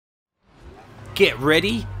get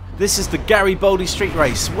ready. This is the Garibaldi Street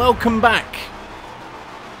Race. Welcome back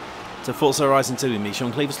to Forza Horizon 2 with me,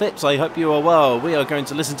 Sean Cleaver Slips. I hope you are well. We are going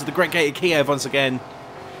to listen to the Great Gate of Kiev once again.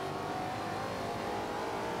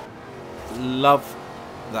 Love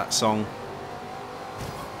that song.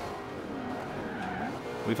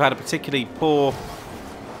 We've had a particularly poor,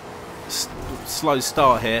 slow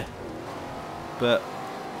start here, but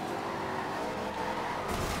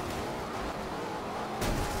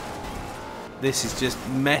this is just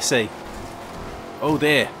messy. Oh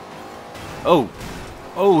dear. Oh,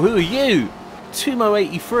 who are you?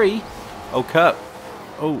 Tumo83. Oh, Kurt.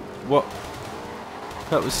 Oh, what?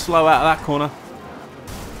 Kurt was slow out of that corner.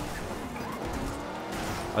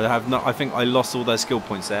 I think I lost all those skill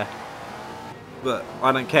points there. But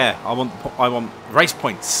I don't care. I want race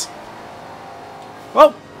points.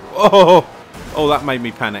 Oh, that made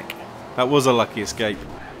me panic. That was a lucky escape.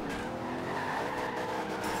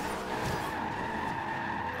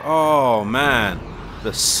 Oh man,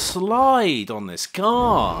 the slide on this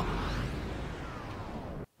car.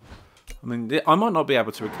 I mean, I might not be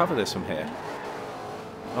able to recover this from here.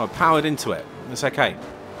 Oh, I powered into it. It's okay.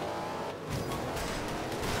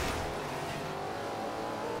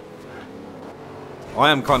 I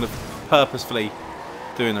am kind of purposefully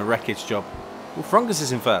doing a wreckage job. Well, Frungus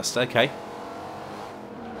is in first. Okay.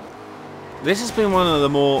 This has been one of the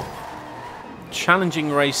more challenging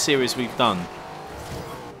race series we've done.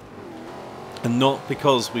 And not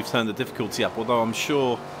because we've turned the difficulty up, although I'm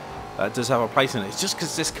sure it does have a place in it. It's just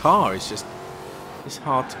because this car is just, it's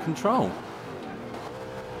hard to control.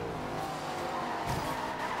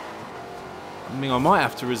 I mean, I might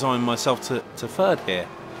have to resign myself to third here.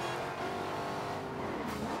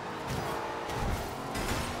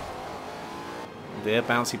 Oh dear,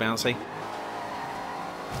 bouncy, bouncy.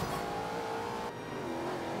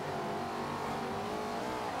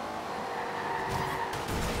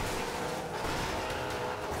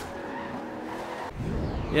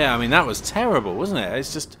 Yeah, I mean, that was terrible, wasn't it?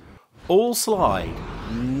 It's just all slide,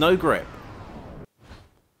 no grip.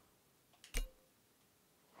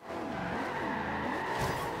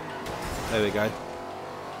 There we go.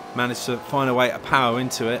 Managed to find a way to power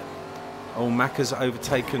into it. Oh, Macca's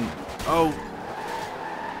overtaken. Oh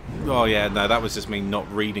yeah, no, that was just me not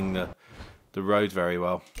reading the road very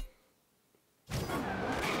well.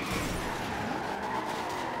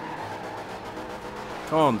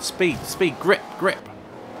 Come on, speed, grip.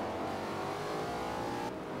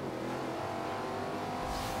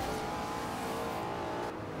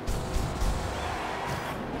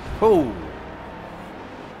 Oh!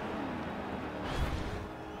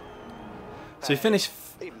 So we finished.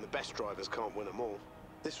 Even the best drivers can't win them all.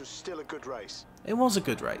 This was still a good race. It was a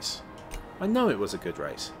good race. I know it was a good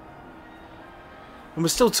race. And we're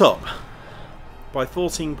still top by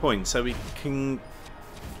 14 points, so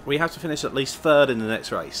we have to finish at least third in the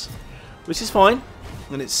next race, which is fine.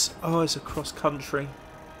 And it's a cross country.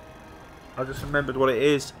 I just remembered what it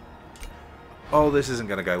is. Oh, this isn't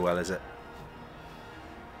going to go well, is it?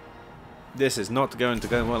 This is not going to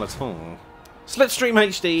go well at all. Slipstream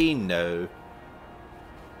HD, no.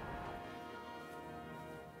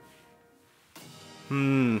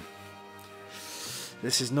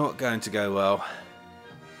 This is not going to go well.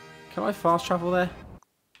 Can I fast travel there?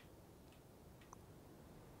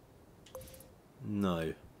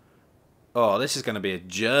 No. Oh, this is going to be a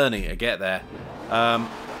journey to get there. Turn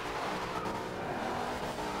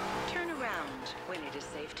around when it is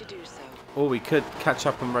safe to do so. Or we could catch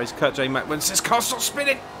up and race Kurtjmac when this car stops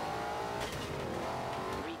spinning.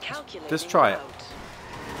 Just try it.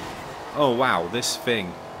 Oh wow, this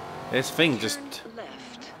thing just.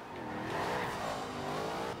 Left.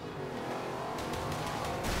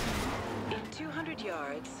 In 200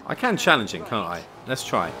 yards. I can challenge him, can't I? Let's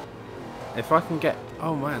try. If I can get.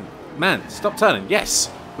 Oh man, stop turning. Yes,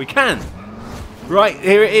 we can. Right,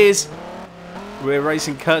 here it is. We're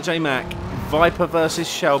racing Kurtjmac. Viper versus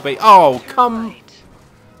Shelby. Oh, come.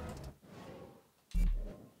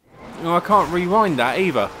 No, I can't rewind that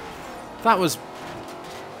either. That was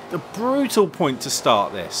a brutal point to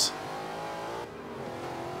start this.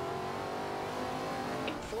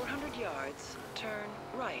 In 400 yards, turn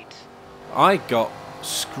right. I got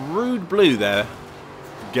screwed blue there,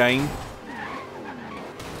 game.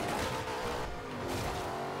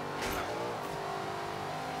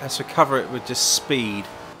 Let's recover it with just speed.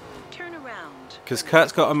 Turn around. Because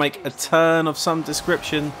Kurt's got to make a turn of some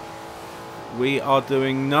description. We are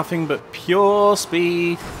doing nothing but pure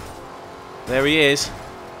speed. There he is.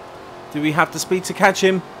 Do we have the speed to catch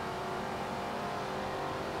him?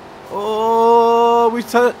 Oh, we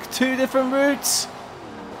took two different routes.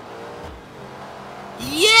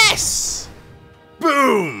 Yes!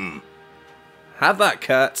 Boom! Have that,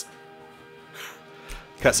 Kurt.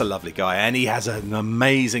 Kurt's a lovely guy, and he has an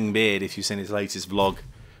amazing beard if you've seen his latest vlog.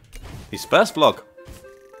 His first vlog.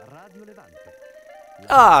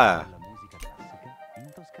 Ah!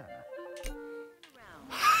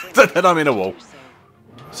 Then I'm in a wall.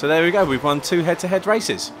 So there we go, we've won 2 head-to-head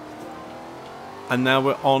races. And now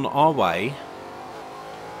we're on our way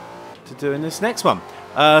to doing this next one.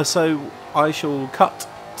 So I shall cut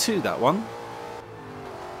to that one.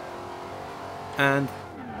 And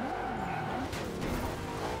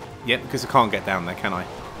yeah, because I can't get down there, can I?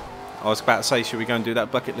 I was about to say, should we go and do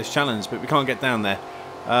that bucket list challenge, but we can't get down there.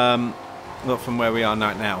 Not from where we are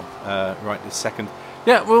now, right this second.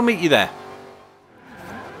 Yeah, we'll meet you there.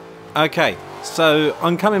 Okay, so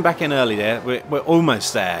I'm coming back in early there. We're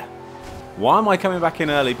almost there. Why am I coming back in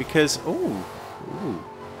early? Because, ooh.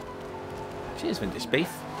 Cheers, VintageBeef,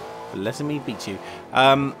 for letting me beat you.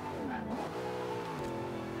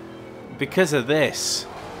 Because of this.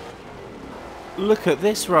 Look at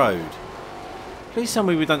this road. Please tell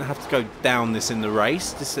me we don't have to go down this in the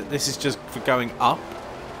race. This is just for going up.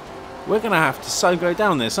 We're going to have to go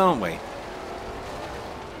down this, aren't we?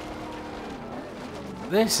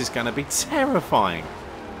 This is going to be terrifying.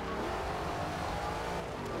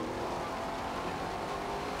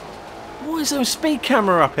 Why is there a speed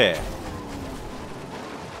camera up here?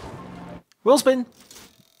 Wheel spin.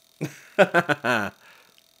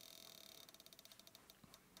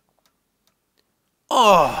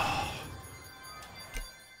 Oh!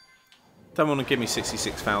 Don't want to give me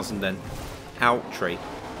 66,000 then. Outree.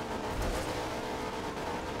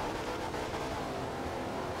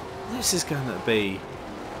 This is going to be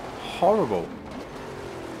horrible.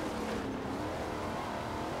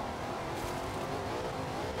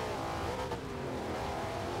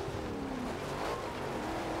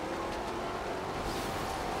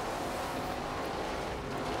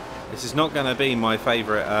 This is not going to be my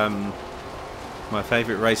favourite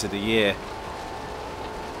race of the year.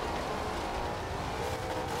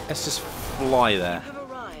 Let's just fly there. You have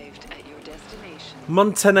arrived at your destination.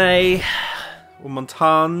 Montagne or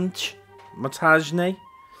Montagne?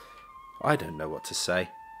 I don't know what to say.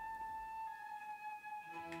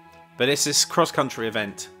 But it's this cross-country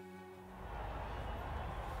event.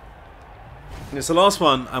 And it's the last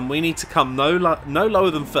one, and we need to come no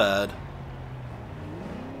lower than 3rd.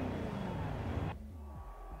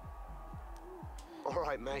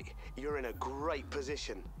 Alright, mate. You're in a great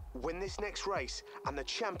position. Win this next race, and the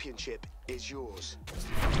championship is yours.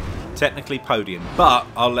 Technically podium, but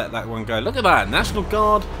I'll let that one go. Look at that, National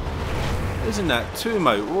Guard. Isn't that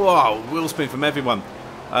Tumo? Wow, wheel spin from everyone.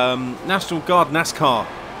 National Guard NASCAR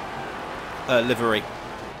livery.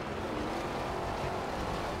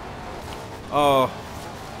 Oh,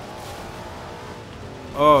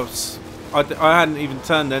 I hadn't even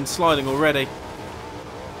turned then, sliding already.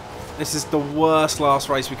 This is the worst last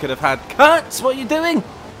race we could have had. Kurt, what are you doing?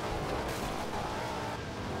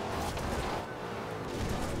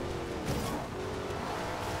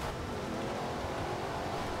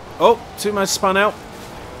 Oh, Tumo spun out.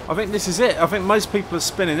 I think this is it. I think most people are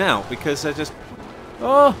spinning out because they're just...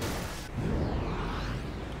 Oh!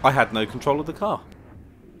 I had no control of the car.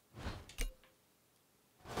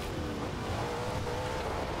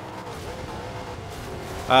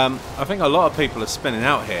 I think a lot of people are spinning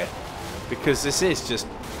out here because this is just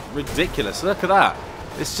ridiculous. Look at that.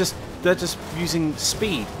 It's just... They're just using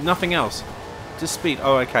speed. Nothing else. Just speed.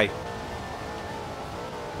 Oh, okay.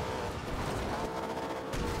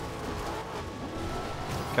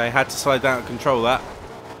 Okay, had to slow down and control that.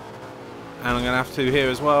 And I'm going to have to here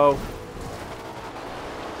as well.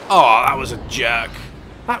 Oh, that was a jerk.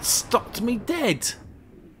 That stopped me dead.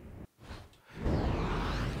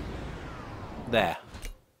 There.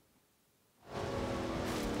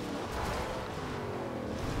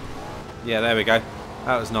 Yeah, there we go.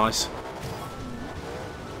 That was nice.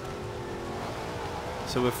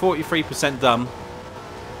 So we're 43% done.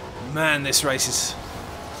 Man, this race is...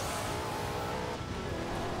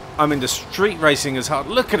 I mean, the street racing is hard.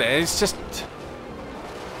 Look at it. It's just...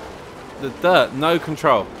 The dirt. No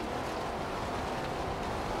control.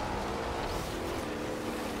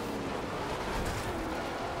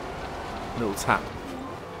 Little tap.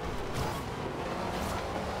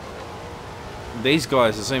 These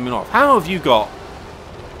guys are zooming off. How have you got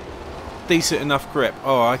decent enough grip?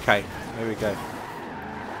 Oh, okay. There we go.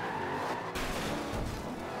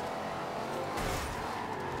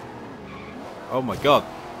 Oh my god.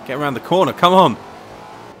 Get around the corner. Come on.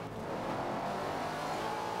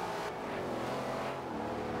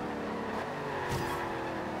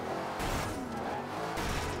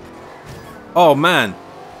 Oh man.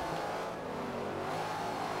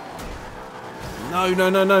 No, no,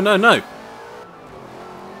 no, no, no, no.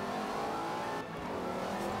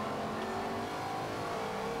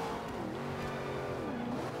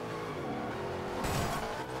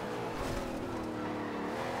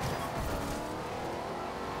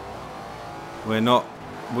 We're not.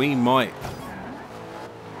 We might.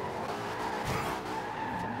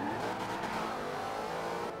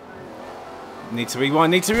 Need to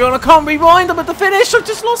rewind, need to rewind. I can't rewind. I'm at the finish. I've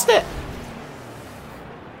just lost it.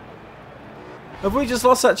 Have we just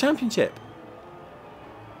lost that championship?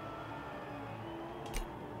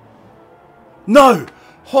 No!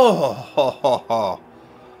 Ho ho ho ho.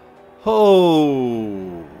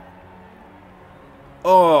 Oh.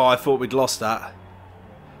 Oh, I thought we'd lost that.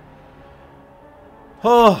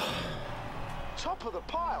 Oh. Top of the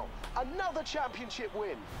pile, another championship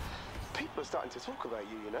win. People are starting to talk about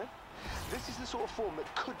you, you know. This is the sort of form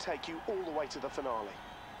that could take you all the way to the finale.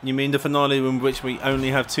 You mean the finale in which we only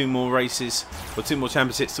have 2 more races, or 2 more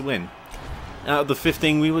championships to win? Out of the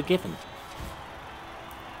 15 we were given.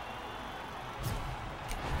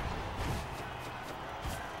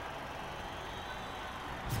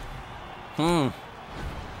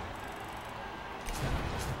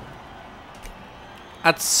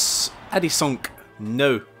 Addisonk,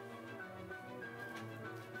 no.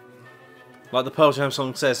 Like the Pearl Jam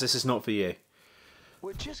song says, this is not for you.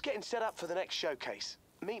 We're just getting set up for the next showcase.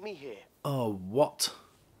 Meet me here. Oh, what?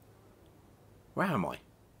 Where am I?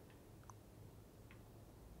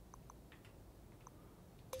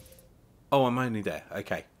 Oh, I'm only there.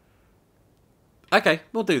 Okay. Okay,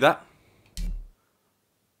 we'll do that.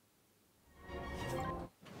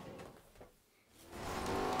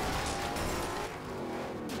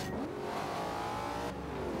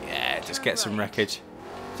 Yeah, just get some wreckage.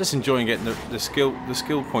 Just enjoying getting the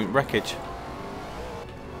skill point wreckage.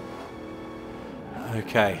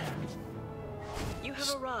 Okay. You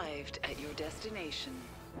have arrived at your destination.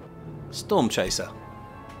 Storm Chaser.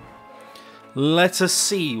 Let us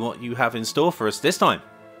see what you have in store for us this time.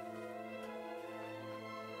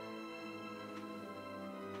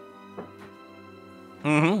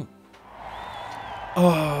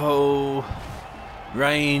 Oh,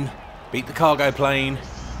 rain. Beat the cargo plane.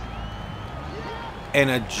 In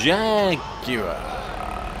a Jaguar.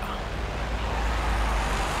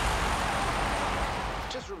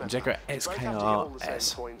 Jaguar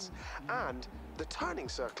XKRS. Points, and the turning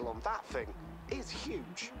circle on that thing is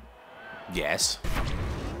huge. Yes.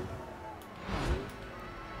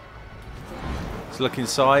 Let's look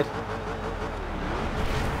inside.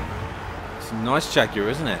 It's a nice Jaguar,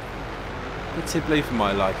 isn't it? Bit too blue for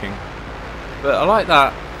my liking. But I like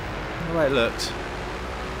that. The way it looks.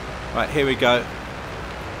 Right, here we go.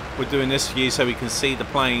 We're doing this for you so we can see the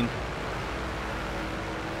plane.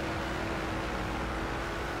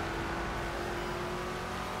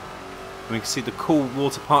 We can see the cool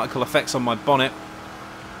water particle effects on my bonnet.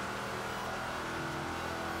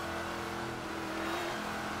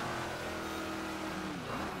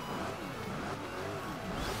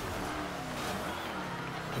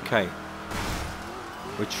 Okay.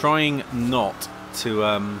 We're trying not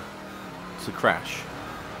to crash.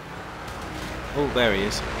 Oh, there he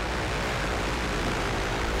is.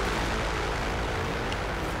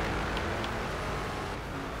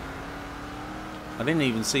 I didn't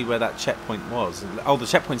even see where that checkpoint was. Oh, the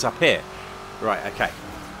checkpoint's up here. Right, okay.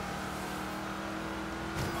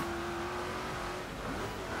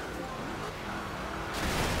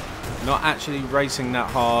 Not actually racing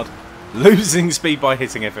that hard. Losing speed by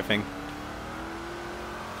hitting everything.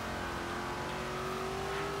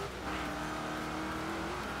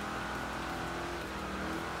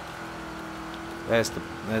 There's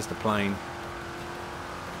the plane.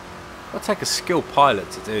 I'll take a skilled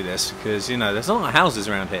pilot to do this because, you know, there's not a lot of houses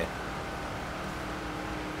around here.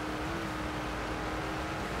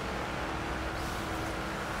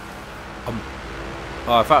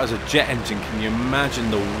 Oh, if that was a jet engine, can you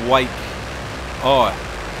imagine the wake? Oh,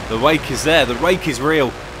 the wake is there. The wake is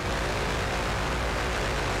real.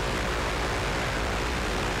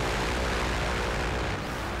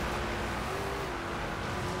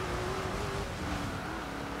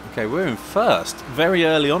 Okay, we're in first very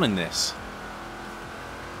early on in this.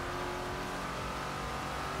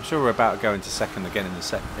 I'm sure we're about to go into second again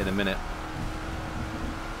in a minute.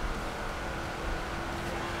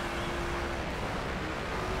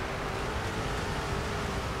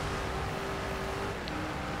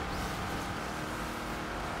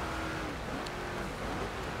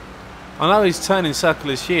 I know his turning circle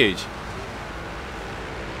is huge,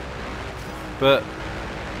 but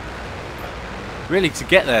really, to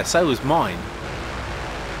get there, so was mine.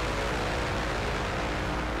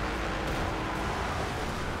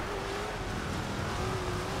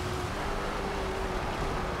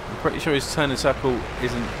 pretty sure his turn and circle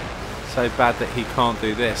isn't so bad that he can't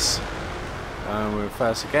do this. We're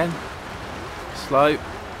first again. Slow.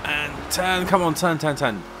 And turn. Come on, turn, turn,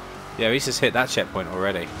 turn. Yeah, he's just hit that checkpoint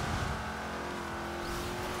already.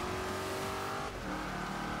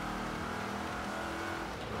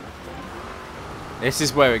 This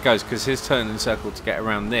is where it goes, because his turn and circle to get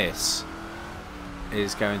around this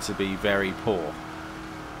is going to be very poor.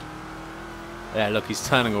 Yeah, look, he's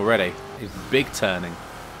turning already. He's big turning.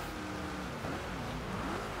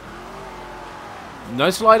 No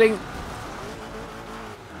sliding.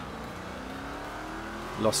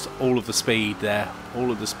 Lost all of the speed there.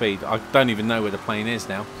 All of the speed. I don't even know where the plane is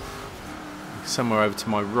now. Somewhere over to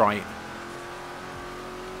my right.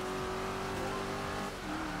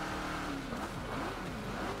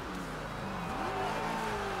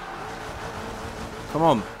 Come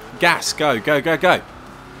on. Gas. Go, go, go, go.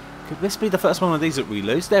 Could this be the first one of these that we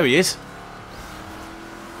lose? There he is.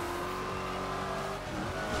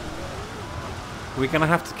 We're going to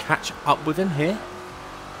have to catch up with him here.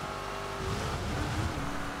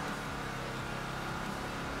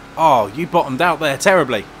 Oh, you bottomed out there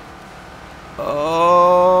terribly. Oh,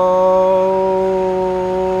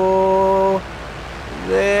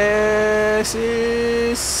 this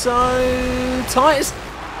is so tight.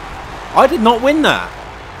 I did not win that.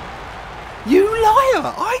 You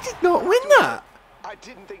liar! I did not win that. I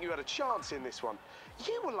didn't think you had a chance in this one.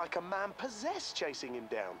 You were like a man possessed chasing him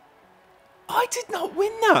down. I did not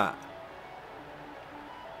win that.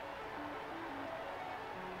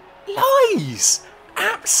 Lies!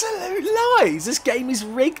 Absolute lies! This game is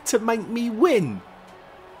rigged to make me win.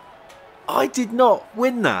 I did not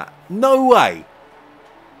win that. No way.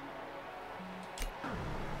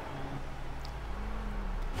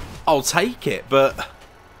 I'll take it, but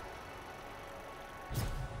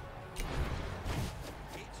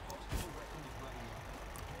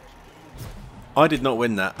I did not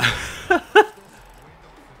win that.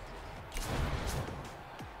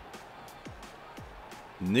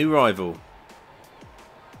 New rival.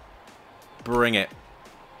 Bring it.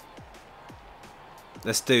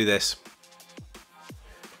 Let's do this.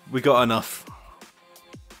 We got enough.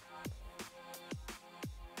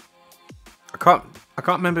 I can't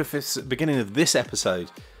remember if it's the beginning of this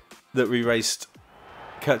episode that we raced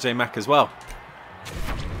Kurtjmac as well.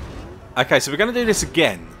 Okay, so we're going to do this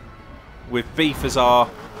again with Beef as our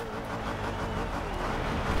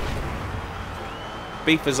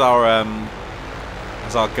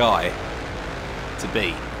guy to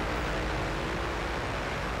beat.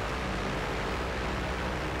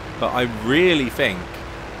 But I really think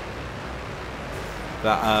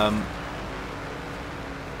that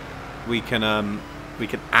we can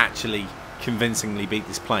actually convincingly beat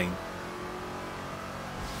this plane.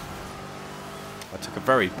 I took a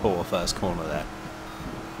very poor first corner there.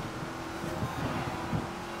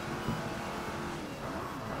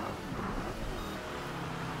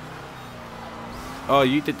 Oh,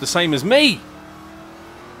 you did the same as me!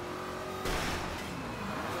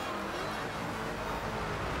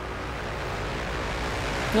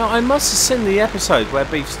 Now, I must have seen the episode where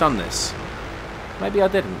Beef's done this. Maybe I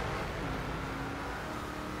didn't.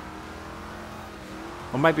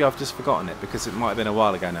 Or maybe I've just forgotten it, because it might have been a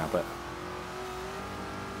while ago now, but...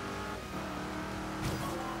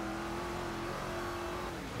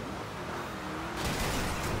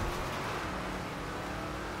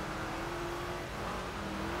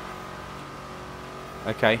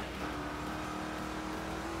 Okay.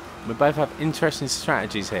 We both have interesting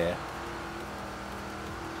strategies here.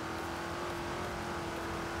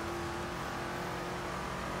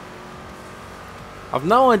 I've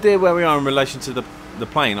no idea where we are in relation to the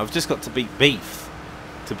plane. I've just got to beat Beef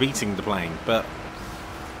to beating the plane, but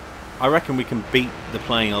I reckon we can beat the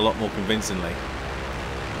plane a lot more convincingly.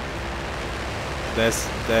 There's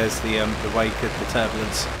the wake of the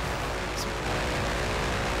turbulence.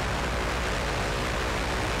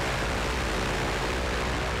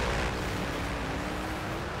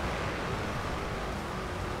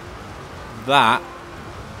 That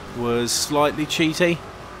was slightly cheaty.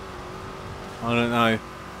 I don't know.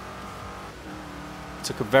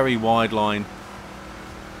 Took a very wide line.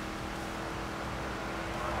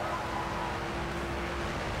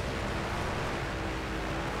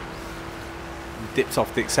 Dipped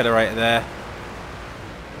off the accelerator there.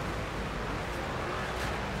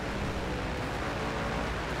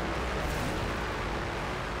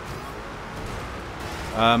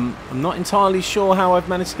 I'm not entirely sure how I've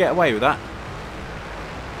managed to get away with that.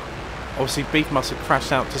 Obviously, Beef must have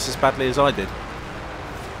crashed out just as badly as I did.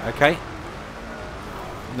 Okay.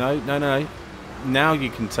 No, no, no. Now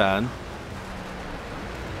you can turn.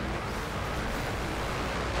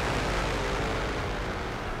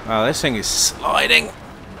 Oh, this thing is sliding.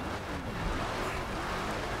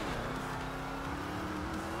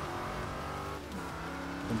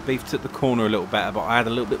 And Beef took the corner a little better, but I had a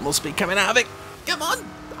little bit more speed coming out of it. Come on!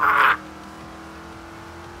 Ah!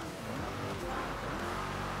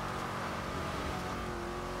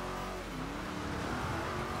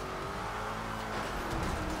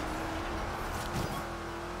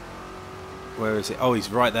 Where is it? Oh,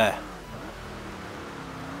 he's right there.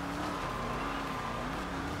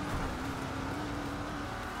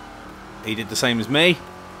 He did the same as me.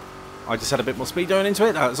 I just had a bit more speed going into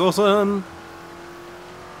it. That's awesome.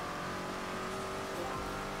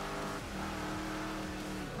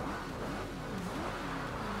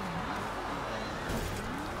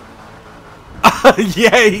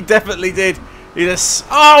 Yeah, he definitely did. He just...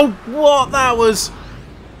 Oh, what? That was...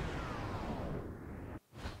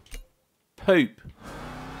 poop.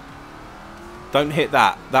 Don't hit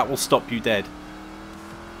that. That will stop you dead.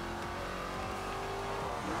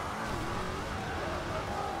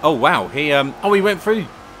 Oh wow, he he went through.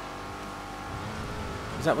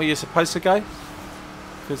 Is that where you're supposed to go?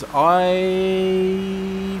 Because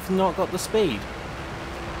I've not got the speed.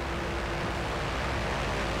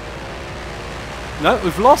 No,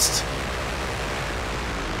 we've lost.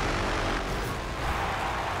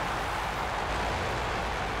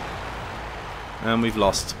 And we've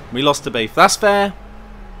lost. We lost to Beef. That's fair.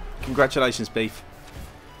 Congratulations, Beef.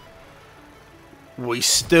 We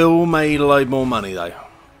still made a load more money though.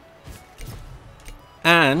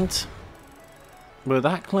 And we're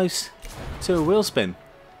that close to a wheel spin.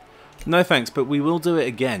 No thanks, but we will do it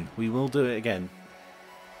again. We will do it again.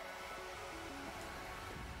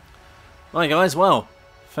 Right guys, well,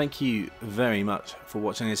 thank you very much for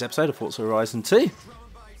watching this episode of Forza Horizon 2.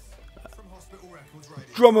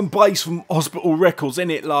 Drum and bass from Hospital Records,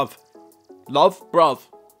 innit, love? Love? Bruv.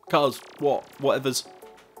 Cuz, what? Whatever's.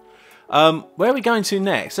 Where are we going to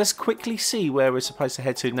next? Let's quickly see where we're supposed to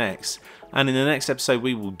head to next. And in the next episode,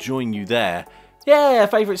 we will join you there. Yeah,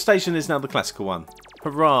 favourite station is now the classical one.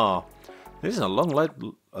 Hurrah! This is a long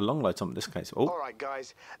load time in this case. Oh. Alright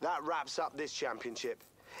guys, that wraps up this championship.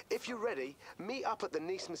 If you're ready, meet up at the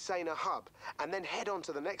Nice-Messina hub and then head on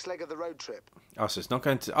to the next leg of the road trip. Oh, so it's not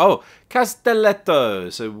going to... Oh,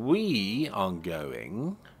 Castelletto. So we are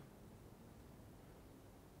going...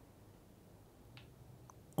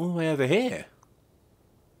 all the way over here.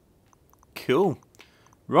 Cool.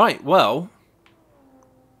 Right, well,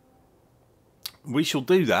 we shall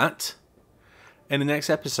do that in the next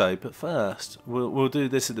episode. But first, we'll do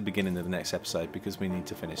this at the beginning of the next episode because we need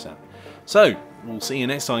to finish that. So, we'll see you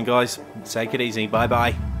next time, guys. Take it easy.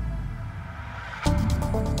 Bye-bye.